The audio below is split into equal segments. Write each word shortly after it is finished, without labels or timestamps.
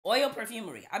Oil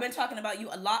perfumery. I've been talking about you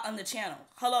a lot on the channel.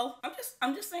 Hello?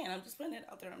 I'm just saying, I'm just putting it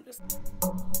out there.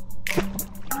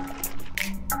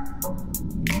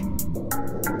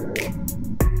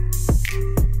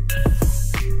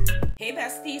 Hey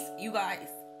besties, you guys.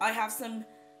 I have some,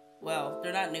 well,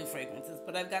 they're not new fragrances,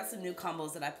 but I've got some new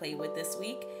combos that I played with this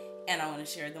week, and I want to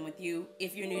share them with you.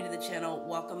 If you're new to the channel,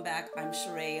 welcome back. I'm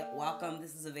Cheraye. Welcome.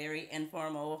 This is a very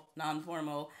informal,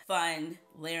 non-formal, fun,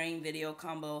 layering video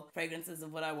combo fragrances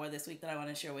of what I wore this week that I want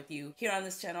to share with you. Here on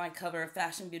this channel, I cover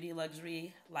fashion, beauty,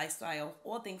 luxury, lifestyle,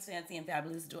 all things fancy and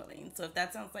fabulous dwelling. So if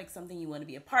that sounds like something you want to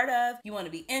be a part of, you want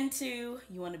to be into,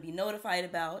 you want to be notified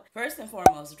about, first and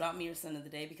foremost, drop me your scent of the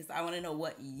day because I want to know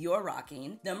what you're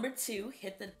rocking. Number 2,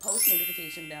 hit the post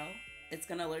notification bell. It's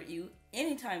gonna alert you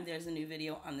anytime there's a new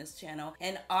video on this channel.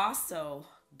 And also,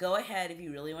 go ahead if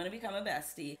you really want to become a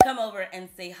bestie. Come over and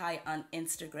say hi on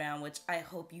Instagram, which I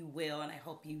hope you will and I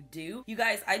hope you do. You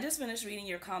guys, I just finished reading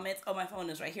your comments. Oh, my phone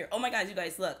is right here. Oh my God, you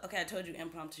guys, look. Okay, I told you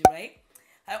impromptu, right?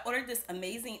 I ordered this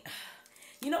amazing,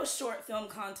 you know, short film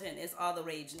content is all the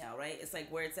rage now, right? It's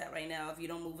like where it's at right now. If you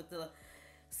don't move with the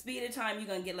speed of time, you're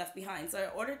gonna get left behind. So I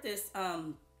ordered this,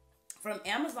 from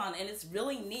Amazon, and it's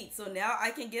really neat. So now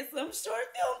I can get some short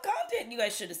film content. You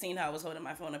guys should have seen how I was holding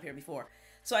my phone up here before.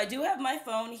 So I do have my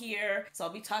phone here. So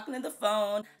I'll be talking to the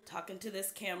phone, talking to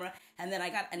this camera, and then I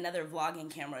got another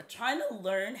vlogging camera. Trying to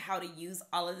learn how to use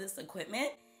all of this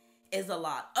equipment is a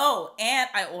lot. Oh, and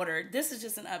I ordered, this is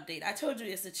just an update. I told you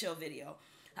it's a chill video.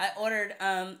 I ordered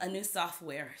a new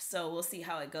software, so we'll see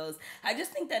how it goes. I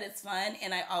just think that it's fun,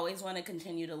 and I always want to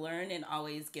continue to learn and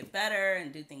always get better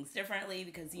and do things differently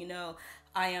because, you know,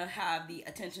 I have the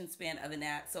attention span of a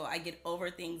gnat, so I get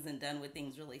over things and done with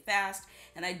things really fast.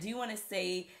 And I do want to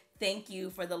say thank you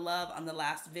for the love on the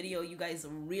last video. You guys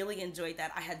really enjoyed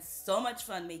that. I had so much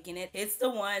fun making it. It's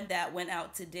the one that went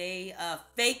out today,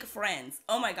 Fake Friends.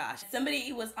 Oh my gosh.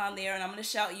 Somebody was on there, and I'm going to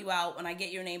shout you out when I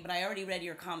get your name, but I already read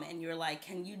your comment, and you're like,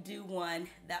 can you do one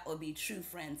that would be true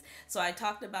friends? So I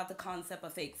talked about the concept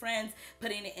of fake friends,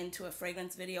 putting it into a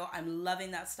fragrance video. I'm loving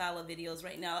that style of videos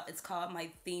right now. It's called my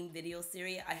theme video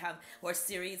series I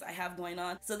have going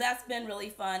on. So that's been really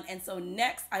fun. And so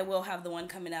next I will have the one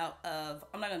coming out of,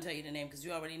 I'm not going to tell you the name because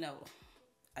you already know.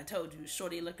 I told you,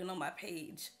 shorty looking on my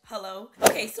page. Hello.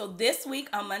 Okay, so this week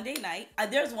on Monday night,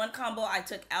 there's one combo I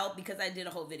took out because I did a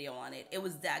whole video on it. It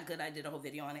was that good. I did a whole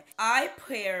video on it. I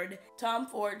paired Tom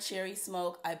Ford Cherry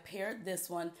Smoke. I paired this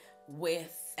one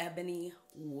with Ebony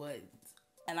Wood.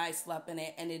 And I slept in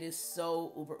it, and it is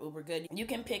so uber good. You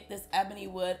can pick this Ebony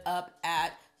Wood up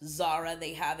at Zara.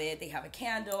 They have it. They have a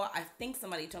candle. I think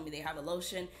somebody told me they have a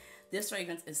lotion. This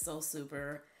fragrance is so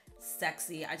super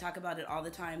sexy. I talk about it all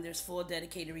the time. There's full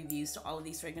dedicated reviews to all of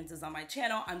these fragrances on my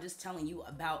channel. I'm just telling you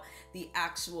about the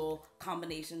actual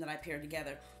combination that I paired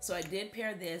together. So I did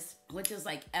pair this, which is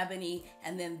like ebony,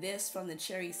 and then this from the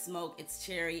Cherry Smoke. It's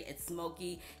cherry, it's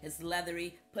smoky, it's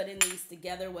leathery. Putting these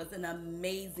together was an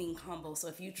amazing combo. So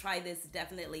if you try this,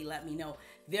 definitely let me know.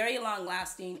 Very long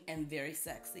lasting and very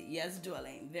sexy. Yes,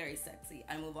 darling, very sexy.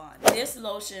 I move on. This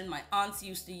lotion my aunts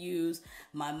used to use,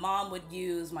 my mom would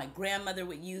use, my grandmother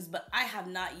would use, but I have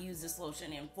not used this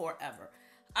lotion in forever.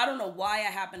 I don't know why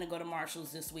I happened to go to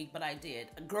Marshall's this week, but I did.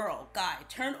 A girl, guy,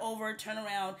 turn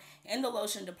around in the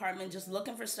lotion department, just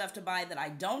looking for stuff to buy that I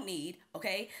don't need,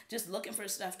 okay? Just looking for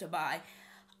stuff to buy.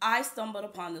 I stumbled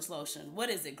upon this lotion. What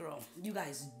is it, girl? You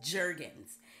guys,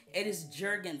 Jergens. It is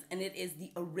Jergens, and it is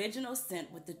the original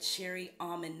scent with the cherry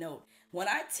almond note. When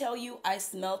I tell you I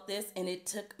smelled this and it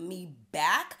took me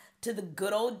back to the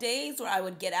good old days where I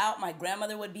would get out, my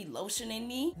grandmother would be lotioning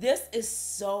me. This is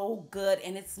so good,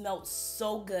 and it smelled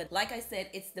so good. Like I said,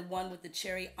 it's the one with the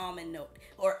cherry almond note,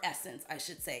 or essence, I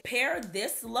should say. Pair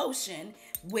this lotion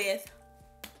with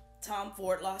Tom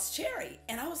Ford Lost Cherry,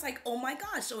 and I was like, oh my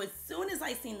gosh. So as soon as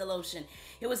I seen the lotion,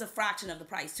 it was a fraction of the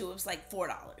price too. It was like $4.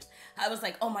 I was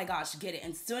like, oh my gosh, get it.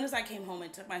 And as soon as I came home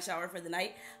and took my shower for the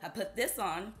night, I put this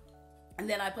on, and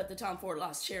then I put the Tom Ford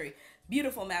Lost Cherry.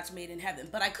 Beautiful match made in heaven,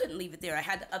 but I couldn't leave it there. I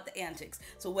had to up the antics.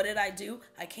 So what did I do?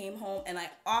 I came home and I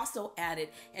also added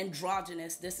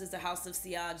Androgynous. This is the House of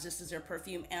Sillage. This is their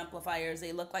perfume amplifiers.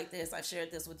 They look like this. I've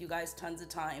shared this with you guys tons of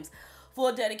times.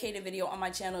 Full dedicated video on my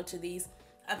channel to these.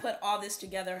 I put all this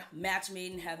together, match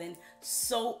made in heaven.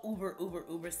 So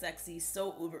uber sexy,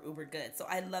 so uber good. So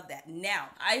I love that. Now,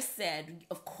 I said,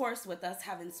 of course, with us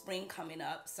having spring coming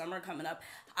up, summer coming up,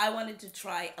 I wanted to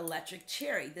try Electric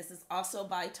Cherry. This is also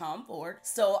by Tom Ford.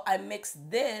 So I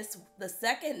mixed this the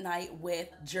second night with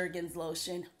Jergens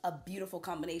lotion, a beautiful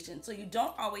combination. So you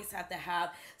don't always have to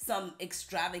have some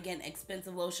extravagant,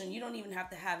 expensive lotion. You don't even have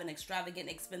to have an extravagant,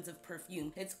 expensive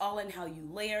perfume. It's all in how you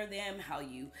layer them, how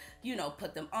you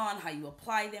put them on, how you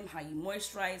apply them, how you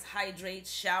moisturize, hydrate,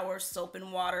 shower, soap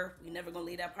and water. We're never gonna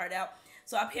leave that part out.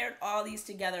 So I paired all these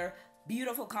together.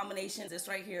 Beautiful combination. This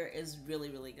right here is really,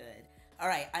 really good. All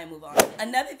right, I move on.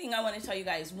 Another thing I want to tell you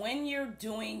guys, when you're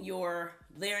doing your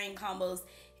layering combos,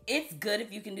 it's good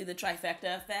if you can do the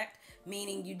trifecta effect,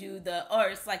 meaning you do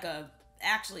it's like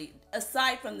actually,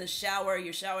 aside from the shower,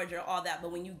 your shower gel, all that,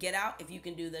 but when you get out, if you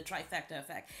can do the trifecta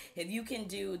effect, if you can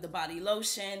do the body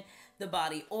lotion, the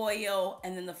body oil,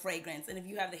 and then the fragrance, and if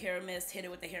you have the hair mist, hit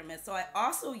it with the hair mist. So I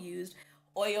also used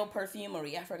oil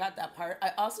perfumery. I forgot that part.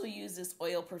 I also use this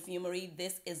oil perfumery.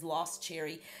 This is Lost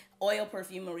Cherry. Oil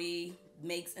perfumery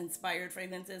makes inspired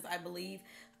fragrances, I believe,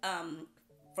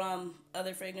 from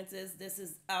other fragrances. This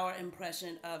is our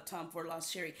impression of Tom Ford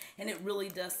Lost Cherry, and it really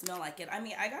does smell like it. I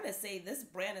mean, I gotta say, this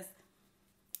brand is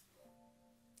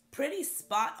pretty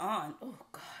spot on. Oh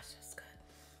gosh, that's good.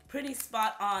 Pretty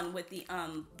spot on with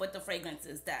the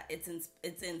fragrances that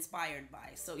it's inspired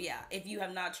by. So yeah, if you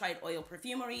have not tried oil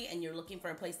perfumery and you're looking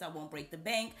for a place that won't break the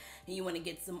bank and you want to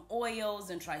get some oils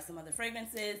and try some other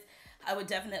fragrances, I would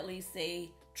definitely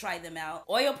say try them out.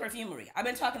 Oil perfumery. I've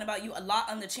been talking about you a lot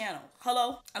on the channel.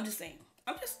 Hello? I'm just saying.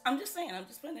 I'm just saying. I'm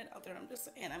just putting it out there. I'm just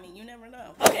saying. I mean, you never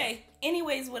know. Okay.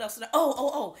 Anyways, what else?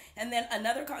 Oh. And then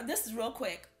another car. This is real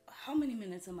quick. How many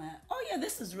minutes am I at? Oh yeah,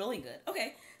 this is really good.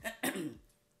 Okay.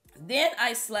 Then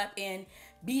I slept in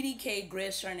BDK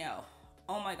Gris Charnel.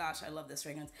 Oh my gosh, I love this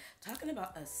fragrance. Talking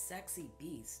about a sexy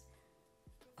beast.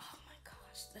 Oh my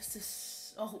gosh, this is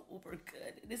so uber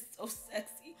good. It is so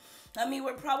sexy. I mean,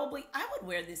 I would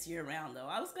wear this year round though.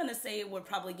 I was gonna say we're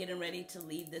probably getting ready to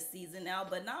leave this season now,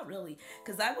 but not really.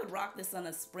 Because I would rock this on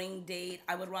a spring date.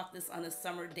 I would rock this on a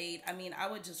summer date. I mean,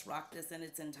 I would just rock this in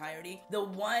its entirety. The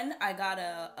one, I got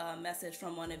a message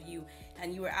from one of you,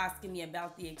 and you were asking me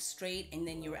about the Extrait, and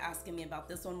then you were asking me about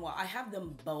this one. Well, I have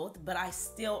them both, but I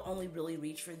still only really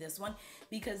reach for this one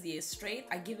because the Extrait,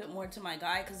 I give it more to my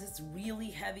guy because it's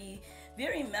really heavy,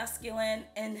 very masculine,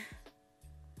 and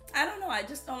I don't know, I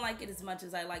just don't like it as much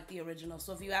as I like the original.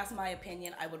 So if you ask my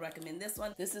opinion, I would recommend this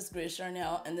one. This is Gris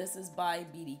Charnel, and this is by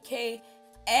BDK.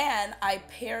 And I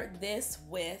paired this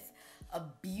with a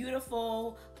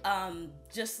beautiful,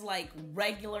 just like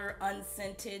regular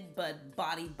unscented but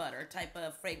body butter type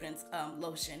of fragrance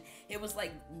lotion. It was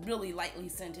like really lightly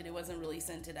scented. It wasn't really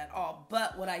scented at all.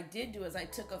 But what I did do is I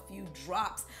took a few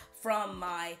drops from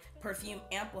my perfume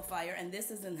amplifier, and this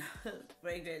is in the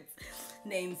fragrance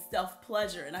named Self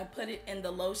Pleasure, and I put it in the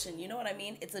lotion. You know what I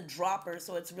mean? It's a dropper,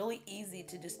 so it's really easy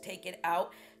to just take it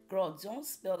out. Girl, don't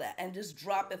spill that, and just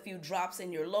drop a few drops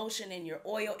in your lotion and your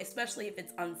oil, especially if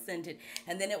it's unscented,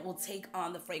 and then it will take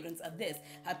on the fragrance of this.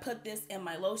 I put this in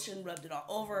my lotion, rubbed it all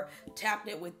over, tapped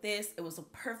it with this. It was a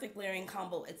perfect layering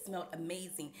combo. It smelled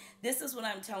amazing. This is what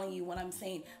I'm telling you when I'm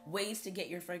saying ways to get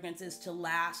your fragrances to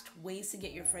last, ways to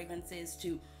get your fragrances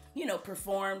to, you know,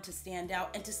 perform, to stand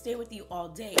out, and to stay with you all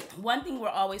day. One thing we're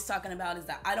always talking about is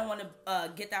that I don't want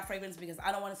to get that fragrance because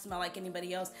I don't want to smell like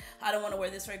anybody else. I don't want to wear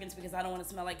this fragrance because I don't want to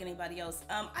smell like anybody else.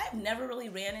 I've never really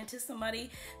ran into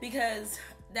somebody because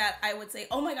that I would say,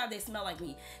 oh my God, they smell like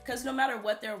me. Because no matter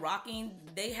what they're rocking,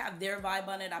 they have their vibe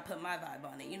on it. I put my vibe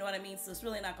on it. You know what I mean? So it's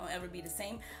really not going to ever be the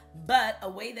same. But a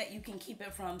way that you can keep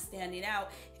it from standing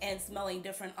out and smelling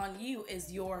different on you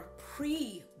is your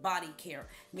pre-body care,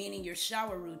 meaning your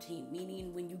shower routine,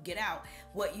 meaning when you get out,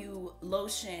 what you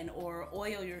lotion or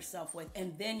oil yourself with,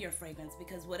 and then your fragrance.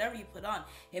 Because whatever you put on,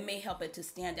 it may help it to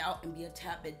stand out and be a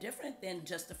tad bit different than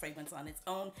just the fragrance on its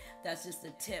own. That's just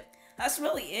a tip. That's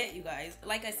really it, you guys.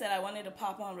 Like I said, I wanted to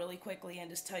pop on really quickly and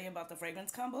just tell you about the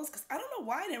fragrance combos because I don't know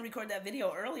why I didn't record that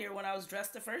video earlier when I was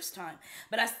dressed the first time.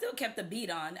 But I still kept the beat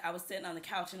on. I was sitting on the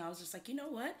couch and I was just like, you know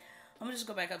what? I'm gonna just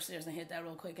go back upstairs and hit that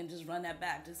real quick and just run that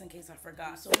back just in case I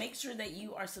forgot. So make sure that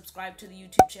you are subscribed to the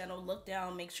YouTube channel. Look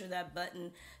down, make sure that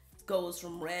button goes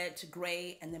from red to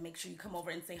gray, and then make sure you come over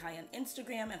and say hi on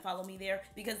Instagram and follow me there,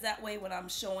 because that way when I'm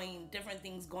showing different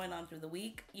things going on through the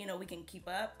week, you know, we can keep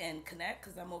up and connect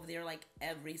because I'm over there like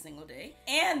every single day.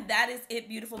 And that is it,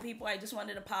 beautiful people. I just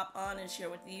wanted to pop on and share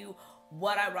with you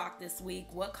what I rocked this week,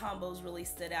 what combos really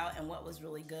stood out, and what was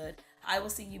really good. I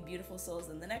will see you beautiful souls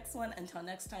in the next one. Until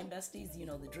next time, besties, you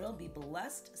know the drill. Be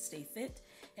blessed, stay fit,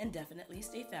 and definitely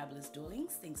stay fabulous,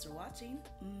 darlings. Thanks for watching.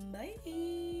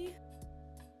 Bye.